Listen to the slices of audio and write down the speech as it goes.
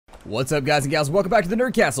What's up, guys and gals? Welcome back to the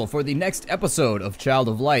Nerd Castle for the next episode of Child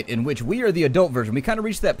of Light, in which we are the adult version. We kind of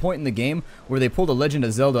reached that point in the game where they pulled a Legend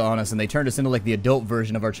of Zelda on us and they turned us into like the adult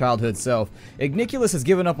version of our childhood self. Igniculus has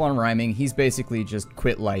given up on rhyming. He's basically just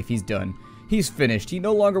quit life. He's done. He's finished. He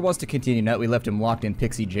no longer wants to continue now that we left him locked in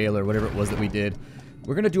Pixie Jail or whatever it was that we did.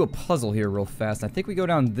 We're going to do a puzzle here real fast. I think we go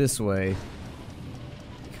down this way.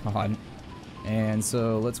 God. And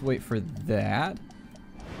so let's wait for that.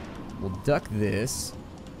 We'll duck this.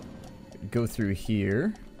 Go through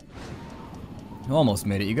here. Almost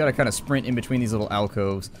made it. You gotta kind of sprint in between these little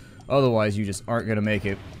alcoves. Otherwise, you just aren't gonna make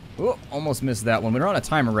it. Oh, almost missed that one. We're on a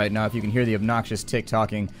timer right now, if you can hear the obnoxious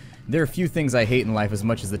tick-tocking. There are few things I hate in life as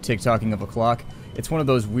much as the tick-tocking of a clock. It's one of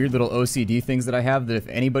those weird little OCD things that I have that if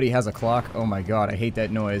anybody has a clock, oh my god, I hate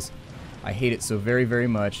that noise. I hate it so very, very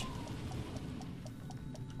much.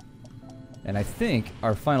 And I think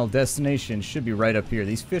our final destination should be right up here.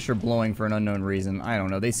 These fish are blowing for an unknown reason. I don't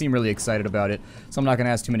know. They seem really excited about it, so I'm not going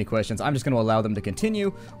to ask too many questions. I'm just going to allow them to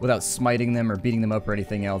continue without smiting them or beating them up or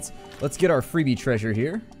anything else. Let's get our freebie treasure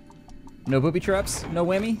here. No booby traps? No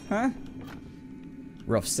whammy? Huh?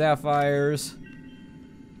 Rough sapphires.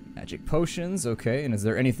 Magic potions. Okay, and is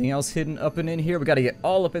there anything else hidden up and in here? We got to get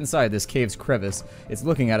all up inside this cave's crevice. It's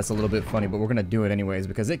looking at us a little bit funny, but we're going to do it anyways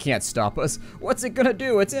because it can't stop us. What's it going to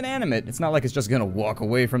do? It's inanimate. It's not like it's just going to walk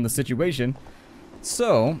away from the situation.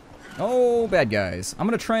 So, oh, bad guys. I'm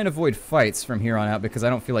going to try and avoid fights from here on out because I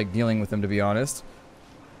don't feel like dealing with them, to be honest.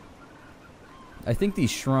 I think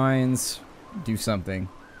these shrines do something.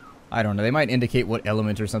 I don't know. They might indicate what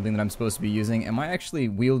element or something that I'm supposed to be using. Am I actually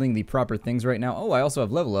wielding the proper things right now? Oh, I also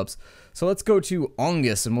have level ups. So let's go to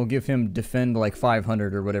Ongus and we'll give him defend like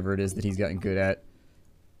 500 or whatever it is that he's gotten good at.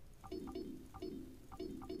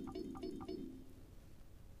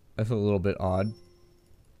 That's a little bit odd.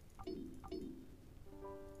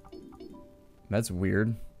 That's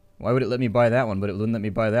weird. Why would it let me buy that one, but it wouldn't let me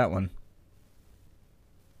buy that one?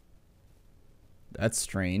 That's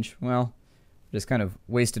strange. Well, just kind of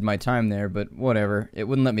wasted my time there, but whatever. It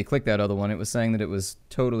wouldn't let me click that other one. It was saying that it was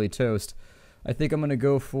totally toast. I think I'm going to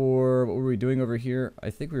go for... What were we doing over here?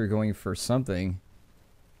 I think we were going for something.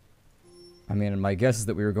 I mean, my guess is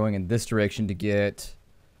that we were going in this direction to get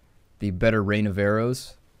the better rain of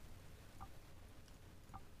arrows.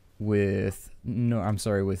 With... No, I'm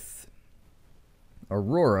sorry, with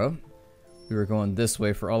Aurora. We were going this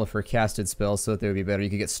way for all of her casted spells so that they would be better. You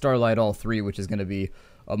could get Starlight all three, which is going to be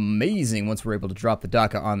amazing once we're able to drop the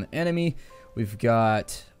Daka on the enemy. We've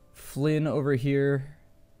got Flynn over here.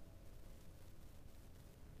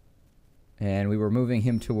 And we were moving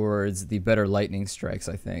him towards the better lightning strikes,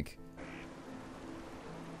 I think.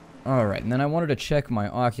 Alright, and then I wanted to check my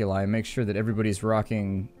oculi and make sure that everybody's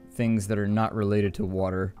rocking things that are not related to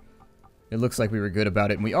water. It looks like we were good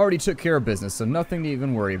about it, and we already took care of business, so nothing to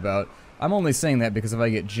even worry about. I'm only saying that because if I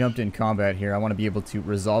get jumped in combat here, I want to be able to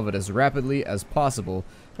resolve it as rapidly as possible.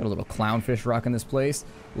 Got a little clownfish rocking this place.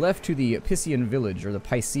 Left to the Piscean village, or the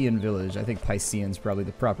Piscean village. I think Piscean's probably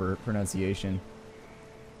the proper pronunciation.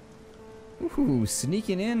 Ooh,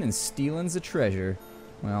 sneaking in and stealing the treasure.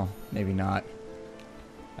 Well, maybe not.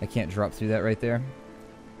 I can't drop through that right there.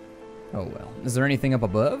 Oh well. Is there anything up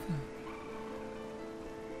above?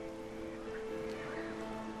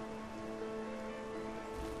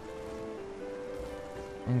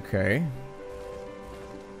 Okay.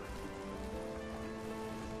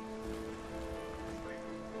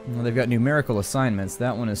 Well, they've got numerical assignments.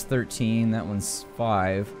 That one is 13, that one's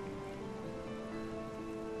 5.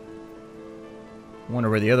 Wonder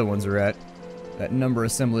where the other ones are at. That number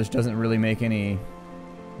assemblage doesn't really make any...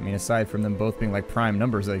 I mean, aside from them both being like prime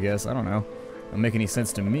numbers, I guess. I don't know. Don't make any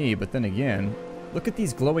sense to me, but then again, look at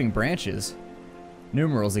these glowing branches.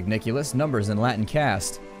 Numerals, Igniculus, numbers in Latin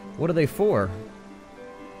cast. What are they for?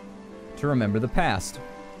 To remember the past.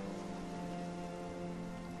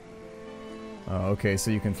 Oh, okay,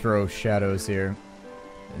 so you can throw shadows here.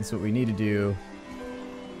 That's what we need to do.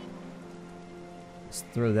 Let's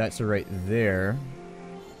throw that to right there.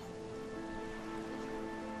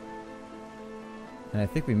 And I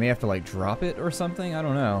think we may have to, like, drop it or something? I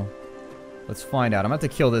don't know. Let's find out. I'm about to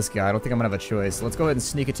kill this guy. I don't think I'm gonna have a choice. Let's go ahead and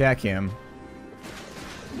sneak attack him.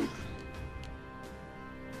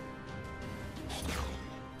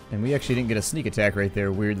 And we actually didn't get a sneak attack right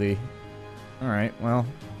there, weirdly. Alright, well,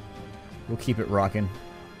 we'll keep it rocking.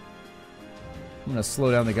 I'm going to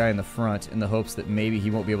slow down the guy in the front in the hopes that maybe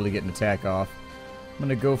he won't be able to get an attack off. I'm going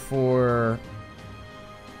to go for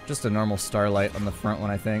just a normal Starlight on the front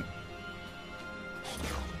one, I think.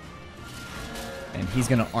 And he's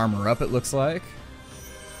going to armor up, it looks like.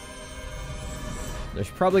 There's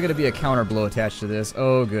probably going to be a counter blow attached to this.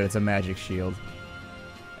 Oh, good, it's a magic shield.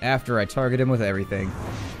 after I target him with everything.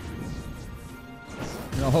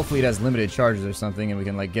 You know, hopefully it has limited charges or something and we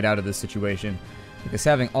can like get out of this situation. Because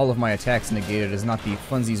having all of my attacks negated is not the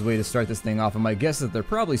funsiest way to start this thing off, and my guess is that they're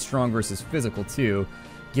probably strong versus physical too,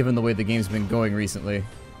 given the way the game's been going recently.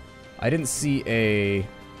 I didn't see a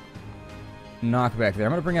knockback there.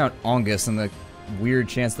 I'm going to bring out Ongus and the weird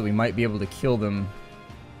chance that we might be able to kill them.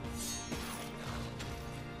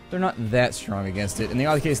 They're not that strong against it. In the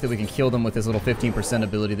odd case that we can kill them with this little 15%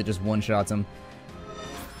 ability that just one-shots them.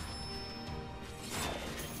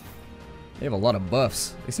 They have a lot of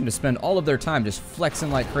buffs. They seem to spend all of their time just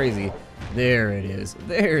flexing like crazy. There it is.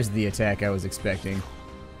 There's the attack I was expecting.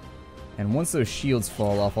 And once those shields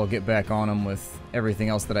fall off, I'll get back on them with everything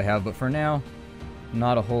else that I have. But for now,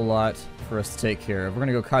 not a whole lot for us to take care of. We're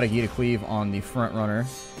going to go Katagita Cleave on the front runner.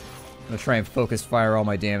 I'm going to try and focus fire all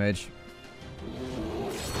my damage.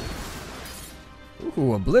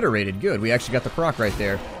 Ooh, obliterated. Good. We actually got the proc right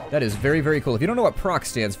there. That is very, very cool. If you don't know what proc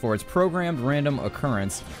stands for, it's Programmed Random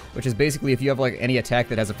Occurrence, which is basically if you have like any attack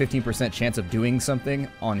that has a 15% chance of doing something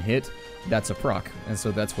on hit, that's a proc. And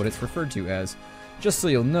so that's what it's referred to as. Just so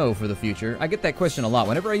you'll know for the future. I get that question a lot.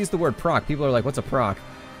 Whenever I use the word proc, people are like, what's a proc?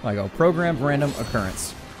 I go, Programmed Random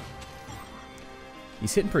Occurrence.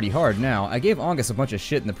 He's hitting pretty hard now. I gave Ongus a bunch of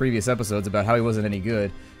shit in the previous episodes about how he wasn't any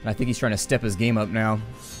good, and I think he's trying to step his game up now.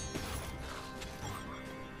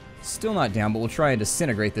 Still not down, but we'll try and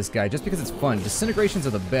disintegrate this guy just because it's fun. Disintegrations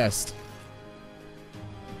are the best.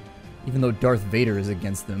 Even though Darth Vader is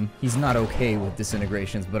against them, he's not okay with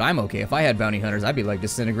disintegrations, but I'm okay. If I had bounty hunters, I'd be like,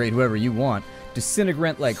 disintegrate whoever you want.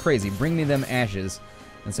 Disintegrate like crazy. Bring me them ashes.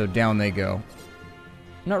 And so down they go.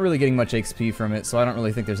 Not really getting much XP from it, so I don't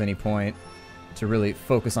really think there's any point to really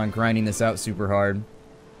focus on grinding this out super hard.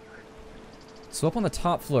 So up on the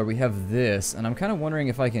top floor, we have this, and I'm kind of wondering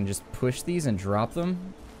if I can just push these and drop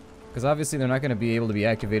them. Because obviously they're not going to be able to be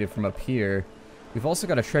activated from up here. We've also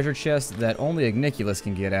got a treasure chest that only Igniculus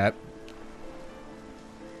can get at.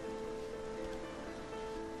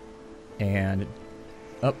 And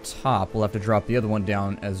up top, we'll have to drop the other one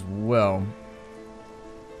down as well.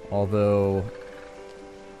 Although,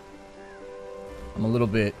 I'm a little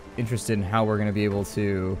bit interested in how we're going to be able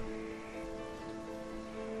to...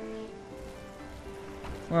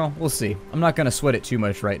 Well, we'll see. I'm not going to sweat it too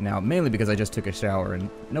much right now, mainly because I just took a shower, and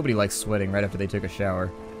nobody likes sweating right after they took a shower.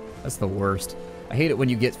 That's the worst. I hate it when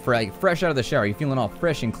you get fresh out of the shower, you're feeling all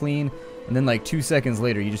fresh and clean, and then like 2 seconds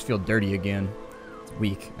later, you just feel dirty again. It's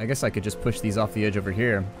weak. I guess I could just push these off the edge over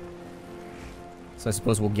here. So I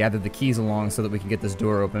suppose we'll gather the keys along so that we can get this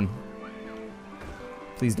door open.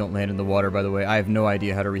 Please don't land in the water, by the way. I have no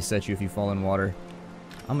idea how to reset you if you fall in water.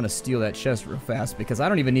 I'm going to steal that chest real fast because I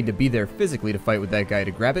don't even need to be there physically to fight with that guy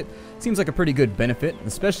to grab it. Seems like a pretty good benefit,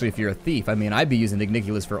 especially if you're a thief. I mean, I'd be using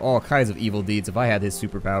Igniculus for all kinds of evil deeds if I had his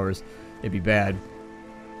superpowers. It'd be bad.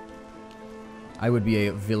 I would be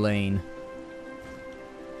a villain.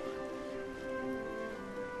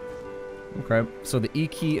 Okay, so the E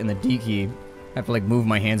key and the D key. I have to like move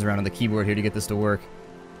my hands around on the keyboard here to get this to work.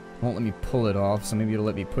 Won't let me pull it off, so maybe it'll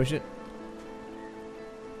let me push it.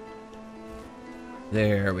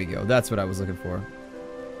 There we go. That's what I was looking for.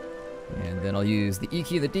 And then I'll use the E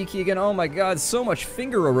key, the D key again. Oh my god, so much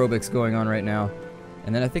finger aerobics going on right now.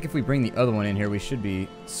 And then I think if we bring the other one in here, we should be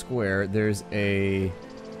square. There's a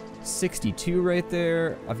 62 right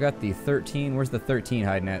there. I've got the 13. Where's the 13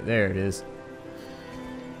 hiding at? There it is.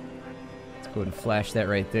 Let's go ahead and flash that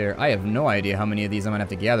right there. I have no idea how many of these I'm going to have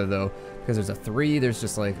to gather, though. Because there's a 3, there's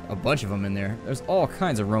just like a bunch of them in there. There's all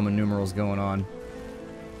kinds of Roman numerals going on.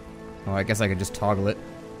 Oh, I guess I could just toggle it.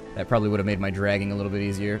 That probably would have made my dragging a little bit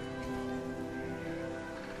easier.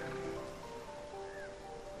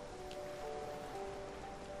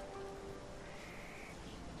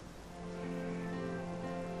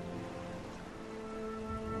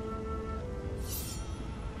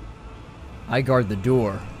 I guard the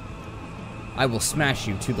door. I will smash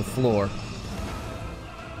you to the floor.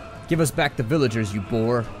 Give us back the villagers, you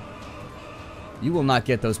boar. You will not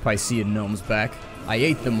get those Piscean gnomes back. I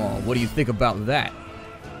ate them all. What do you think about that?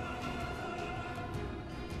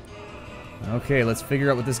 Okay, let's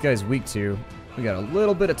figure out what this guy's weak to. We got a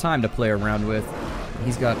little bit of time to play around with.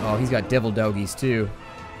 He's got devil doggies too.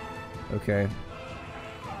 Okay.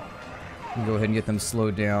 We'll go ahead and get them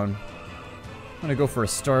slowed down. I'm gonna go for a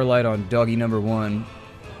starlight on doggy number 1.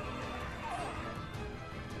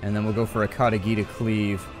 And then we'll go for a Katagita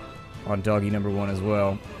cleave on doggy number 1 as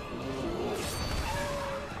well.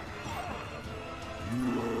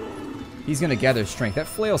 He's going to gather strength. That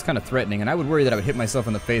flail's kind of threatening, and I would worry that I would hit myself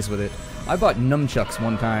in the face with it. I bought nunchucks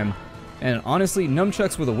one time, and honestly,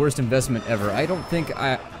 nunchucks were the worst investment ever. I don't think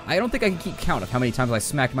I don't think I can keep count of how many times I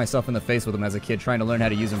smacked myself in the face with them as a kid trying to learn how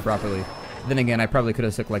to use them properly. Then again, I probably could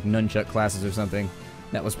have took like nunchuck classes or something.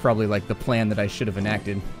 That was probably like the plan that I should have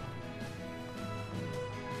enacted.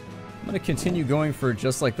 I'm gonna continue going for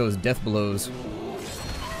just like those death blows.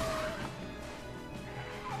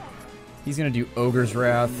 He's gonna do Ogre's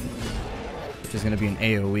Wrath, which is gonna be an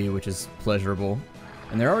AoE, which is pleasurable.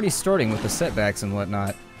 And they're already starting with the setbacks and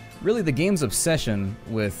whatnot. Really, the game's obsession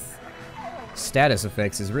with status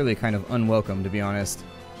effects is really kind of unwelcome, to be honest.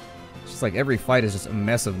 It's just like every fight is just a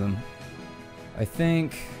mess of them. I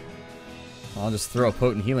think I'll just throw a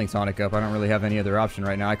potent healing tonic up. I don't really have any other option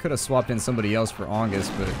right now. I could have swapped in somebody else for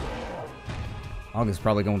August, but August's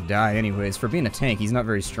probably gonna die anyways. For being a tank, he's not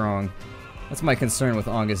very strong. That's my concern with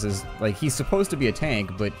August is, like, he's supposed to be a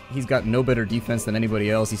tank, but he's got no better defense than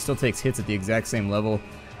anybody else. He still takes hits at the exact same level.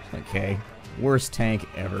 Okay, worst tank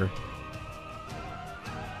ever.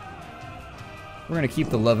 We're gonna keep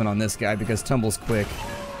the lovin' on this guy because Tumble's quick.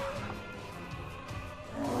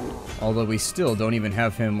 Although we still don't even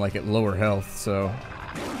have him, like, at lower health, so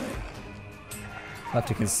I'll have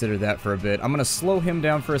to consider that for a bit. I'm gonna slow him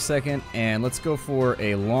down for a second, and let's go for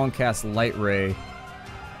a long cast light ray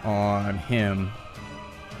on him.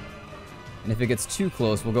 And if it gets too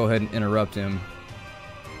close, we'll go ahead and interrupt him.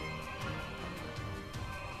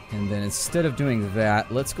 And then instead of doing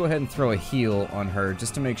that, let's go ahead and throw a heal on her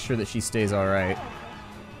just to make sure that she stays alright.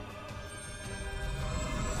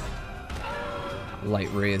 Light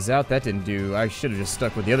ray is out. That didn't do. I should have just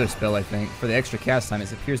stuck with the other spell, I think. For the extra cast time,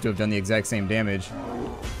 it appears to have done the exact same damage.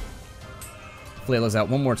 Flail is out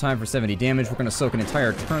one more time for 70 damage. We're going to soak an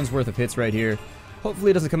entire turn's worth of hits right here.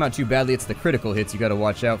 Hopefully it doesn't come out too badly. It's the critical hits you got to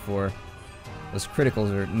watch out for. Those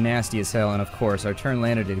criticals are nasty as hell, and of course, our turn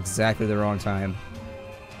landed at exactly the wrong time.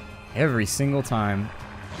 Every single time.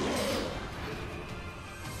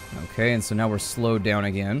 Okay, and so now we're slowed down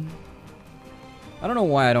again. I don't know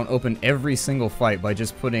why I don't open every single fight by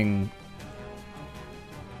just putting...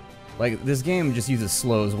 Like, this game just uses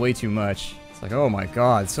slows way too much. It's like, oh my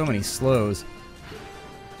god, so many slows.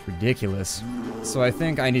 It's ridiculous. So I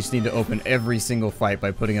think I just need to open every single fight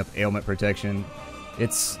by putting up ailment protection.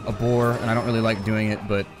 It's a bore, and I don't really like doing it,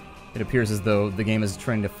 but it appears as though the game is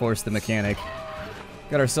trying to force the mechanic.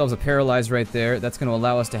 Got ourselves a paralyze right there. That's going to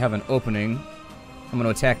allow us to have an opening. I'm going to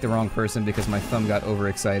attack the wrong person because my thumb got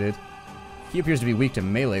overexcited. He appears to be weak to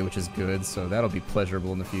melee, which is good, so that'll be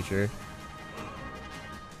pleasurable in the future.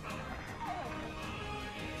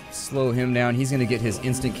 Slow him down. He's going to get his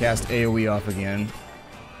instant cast AoE off again.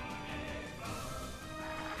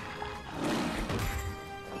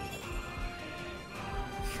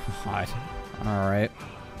 God. Alright.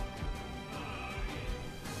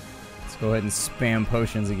 Let's go ahead and spam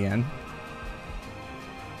potions again.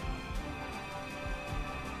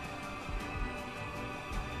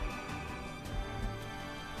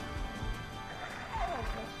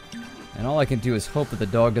 And all I can do is hope that the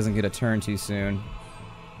dog doesn't get a turn too soon.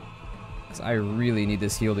 Because I really need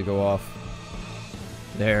this heal to go off.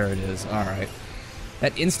 There it is. Alright.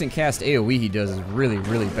 That instant cast AoE he does is really,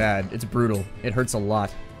 really bad. It's brutal. It hurts a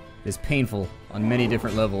lot. It's painful on many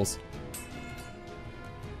different levels.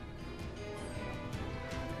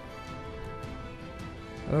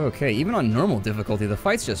 Okay, even on normal difficulty, the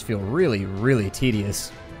fights just feel really, really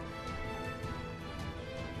tedious.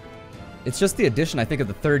 It's just the addition, I think, of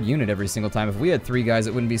the third unit every single time. If we had 3 guys,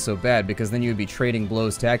 it wouldn't be so bad, because then you would be trading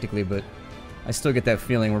blows tactically, but I still get that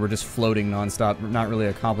feeling where we're just floating nonstop, not really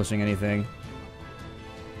accomplishing anything.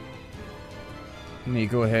 Let me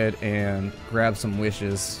go ahead and grab some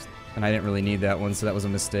wishes, and I didn't really need that one, so that was a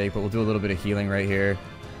mistake, but we'll do a little bit of healing right here.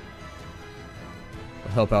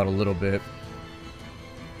 We'll help out a little bit.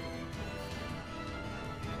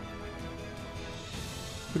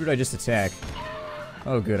 Who did I just attack?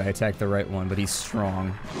 Oh good, I attacked the right one, but he's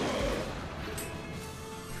strong.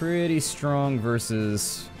 Pretty strong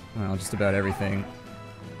versus, well, just about everything.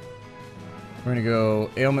 We're gonna go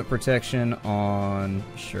ailment protection on,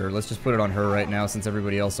 sure, let's just put it on her right now since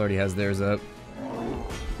everybody else already has theirs up.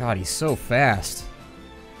 God, he's so fast.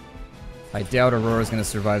 I doubt Aurora's gonna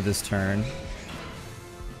survive this turn.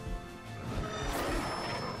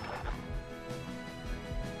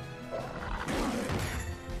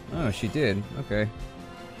 Oh, she did. Okay.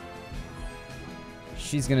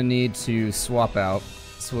 She's gonna need to swap out,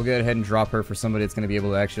 so we'll go ahead and drop her for somebody that's gonna be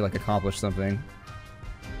able to actually like accomplish something.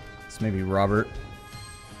 So maybe Robert.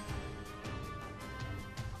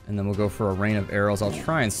 And then we'll go for a rain of arrows. I'll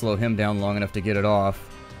try and slow him down long enough to get it off.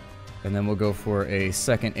 And then we'll go for a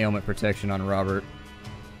second ailment protection on Robert.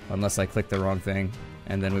 Unless I click the wrong thing,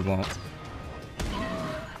 and then we won't.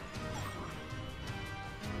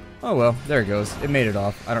 Oh well, there it goes. It made it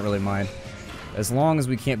off. I don't really mind. As long as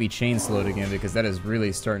we can't be chain slowed again, because that is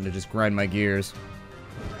really starting to just grind my gears.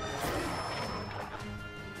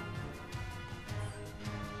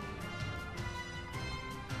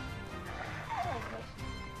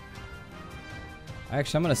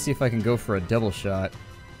 Actually, I'm going to see if I can go for a double shot.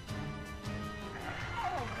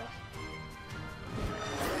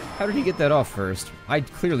 How did he get that off first? I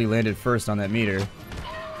clearly landed first on that meter.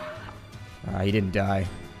 He didn't die.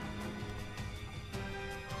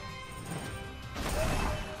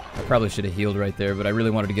 I probably should have healed right there, but I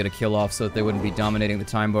really wanted to get a kill off so that they wouldn't be dominating the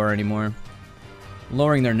time bar anymore.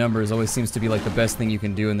 Lowering their numbers always seems to be like the best thing you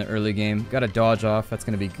can do in the early game. Got a dodge off, that's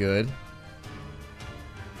going to be good.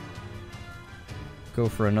 Go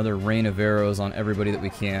for another rain of arrows on everybody that we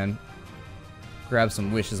can. Grab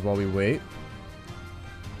some wishes while we wait.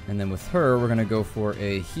 And then with her, we're going to go for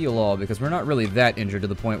a heal all, because we're not really that injured to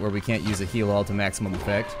the point where we can't use a heal all to maximum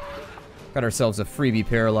effect. Got ourselves a freebie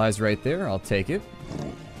paralyzed right there. I'll take it.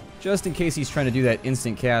 Just in case he's trying to do that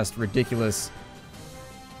instant cast, ridiculous,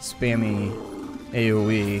 spammy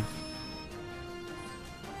AoE.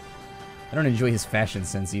 I don't enjoy his fashion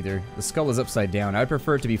sense either. The skull is upside down. I'd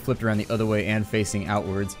prefer it to be flipped around the other way and facing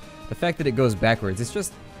outwards. The fact that it goes backwards, it's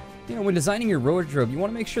just, you know, when designing your wardrobe, you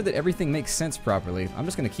want to make sure that everything makes sense properly. I'm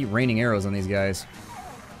just going to keep raining arrows on these guys.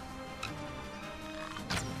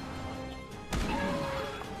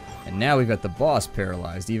 And now we've got the boss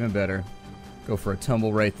paralyzed, even better. Go for a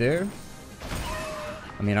tumble right there.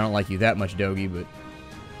 I mean, I don't like you that much, Dogi, but,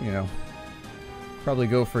 you know. Probably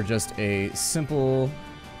go for just a simple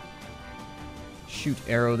shoot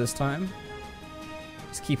arrow this time.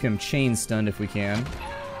 Just keep him chain stunned if we can.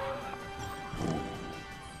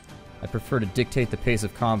 I prefer to dictate the pace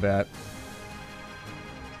of combat.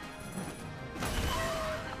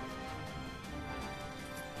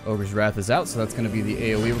 Ogre's Wrath is out, so that's going to be the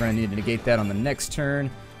AoE. We're going to need to negate that on the next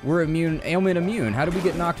turn. We're immune, ailment immune. How did we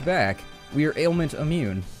get knocked back? We are ailment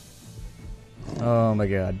immune. Oh my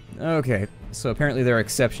god. Okay, so apparently there are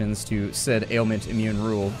exceptions to said ailment immune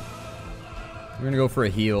rule. We're going to go for a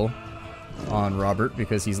heal on Robert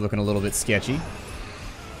because he's looking a little bit sketchy.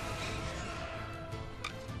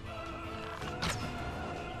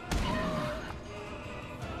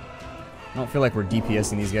 I don't feel like we're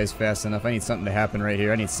DPSing these guys fast enough. I need something to happen right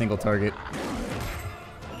here. I need single target.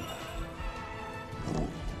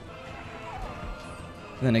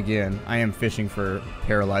 Then again, I am fishing for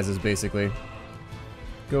paralyzes basically.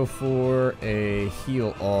 Go for a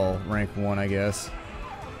heal all, rank 1 I guess.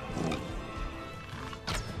 I'm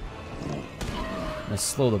gonna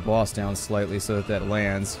slow the boss down slightly so that that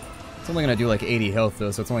lands. It's only gonna do like 80 health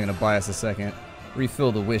though, so it's only gonna buy us a second.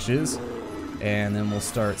 Refill the wishes, and then we'll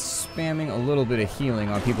start spamming a little bit of healing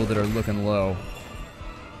on people that are looking low.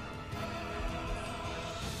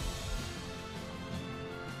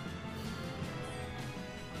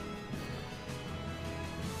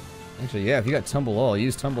 Actually, yeah, if you got Tumble All,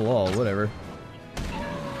 use Tumble All, whatever.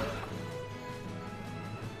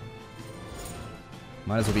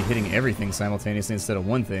 Might as well be hitting everything simultaneously instead of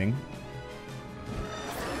one thing.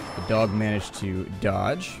 The dog managed to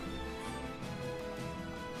dodge.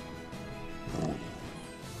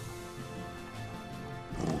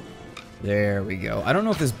 There we go. I don't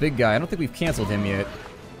know if this big guy, I don't think we've canceled him yet.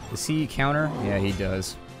 Does he counter? Yeah, he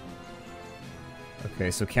does.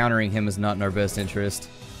 Okay, so countering him is not in our best interest.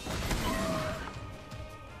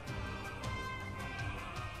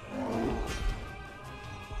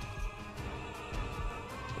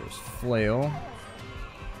 Flail.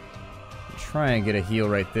 Try and get a heal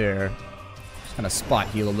right there. Just kind of spot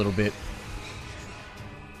heal a little bit.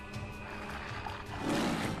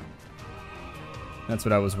 That's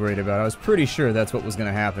what I was worried about. I was pretty sure that's what was going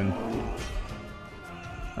to happen.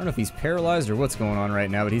 I don't know if he's paralyzed or what's going on right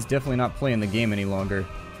now, but he's definitely not playing the game any longer.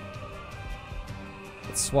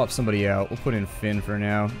 Let's swap somebody out. We'll put in Finn for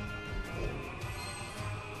now.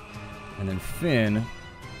 And then Finn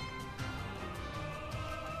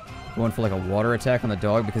going for like a water attack on the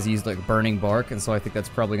dog because he used like burning bark, and so I think that's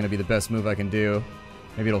probably going to be the best move I can do.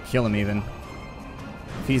 Maybe it'll kill him even.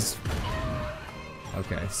 If he's...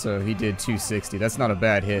 Okay, so he did 260. That's not a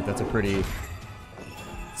bad hit. That's a pretty...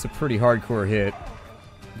 It's a pretty hardcore hit.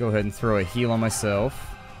 Go ahead and throw a heal on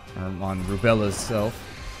myself. Or on Rubella's self.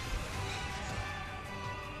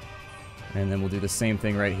 And then we'll do the same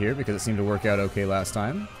thing right here because it seemed to work out okay last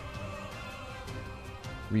time.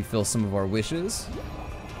 Refill some of our wishes.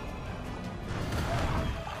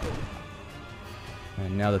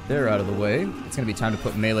 And now that they're out of the way, it's going to be time to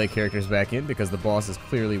put melee characters back in because the boss is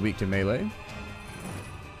clearly weak to melee.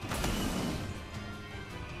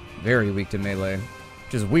 Very weak to melee.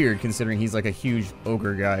 Which is weird considering he's like a huge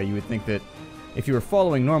ogre guy. You would think that if you were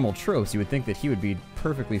following normal tropes, you would think that he would be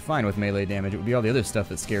perfectly fine with melee damage. It would be all the other stuff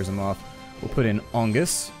that scares him off. We'll put in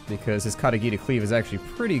Ongus, because his Katagita Cleave is actually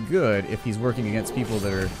pretty good if he's working against people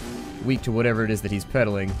that are weak to whatever it is that he's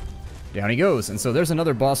peddling. Down he goes, and so there's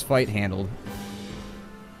another boss fight handled.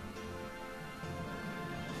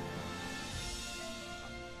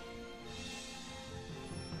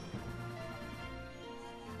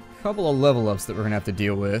 Couple of level ups that we're gonna have to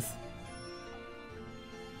deal with.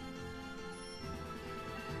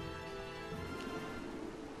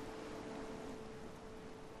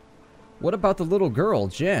 What about the little girl,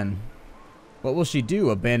 Jen? What will she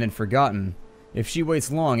do, abandoned, forgotten? If she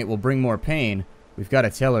waits long, it will bring more pain. We've got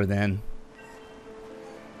to tell her then.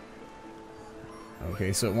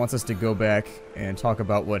 Okay, so it wants us to go back and talk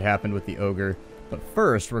about what happened with the ogre. But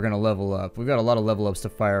first, we're gonna level up. We've got a lot of level ups to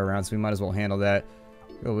fire around, so we might as well handle that.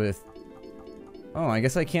 Go with... Oh, I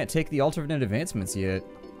guess I can't take the alternate advancements yet.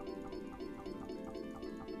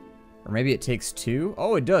 Or maybe it takes 2?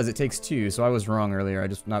 Oh, it does. It takes 2, so I was wrong earlier. I'm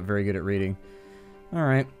just not very good at reading.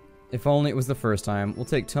 Alright. If only it was the first time. We'll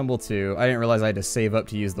take Tumble 2. I didn't realize I had to save up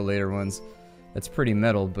to use the later ones. That's pretty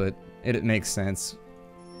metal, but it makes sense.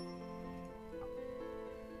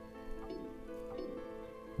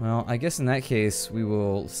 Well, I guess in that case, we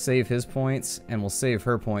will save his points, and we'll save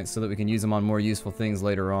her points so that we can use them on more useful things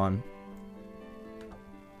later on.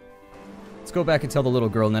 Let's go back and tell the little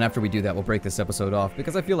girl, and then after we do that, we'll break this episode off,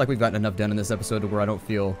 because I feel like we've gotten enough done in this episode to where I don't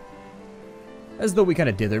feel as though we kind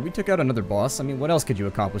of did there. We took out another boss. I mean, what else could you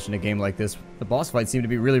accomplish in a game like this? The boss fights seem to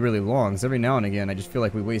be really, really long, so every now and again, I just feel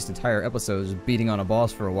like we waste entire episodes beating on a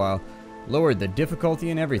boss for a while. Lowered the difficulty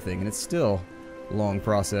and everything, and it's still a long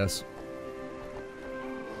process.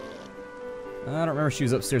 I don't remember if she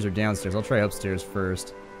was upstairs or downstairs. I'll try upstairs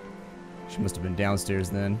first. She must have been downstairs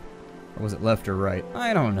then. Or was it left or right?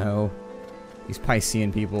 I don't know. These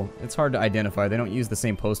Piscean people. It's hard to identify. They don't use the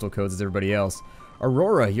same postal codes as everybody else.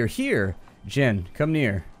 Aurora, you're here! Jen, come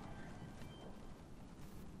near.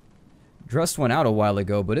 Drust went out a while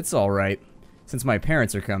ago, but it's alright. Since my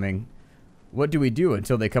parents are coming. What do we do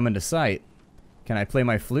until they come into sight? Can I play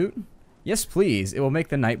my flute? Yes, please. It will make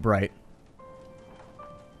the night bright.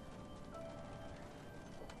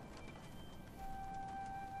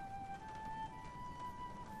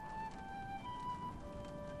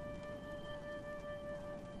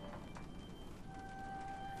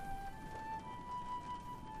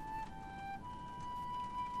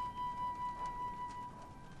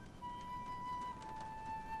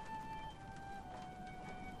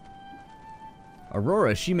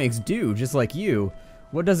 Aurora, she makes do, just like you.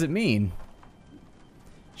 What does it mean?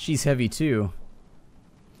 She's heavy too.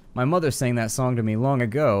 My mother sang that song to me long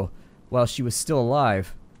ago, while she was still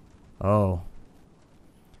alive. Oh.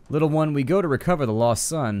 Little one, we go to recover the lost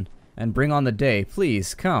sun, and bring on the day.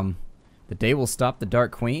 Please, come. The day will stop the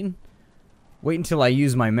Dark Queen? Wait until I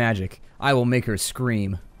use my magic. I will make her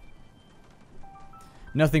scream.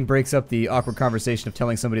 Nothing breaks up the awkward conversation of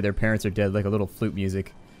telling somebody their parents are dead like a little flute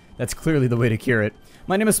music. That's clearly the way to cure it.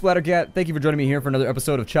 My name is Splattercat. Thank you for joining me here for another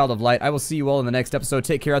episode of Child of Light. I will see you all in the next episode.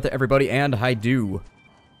 Take care out there, everybody, and I do.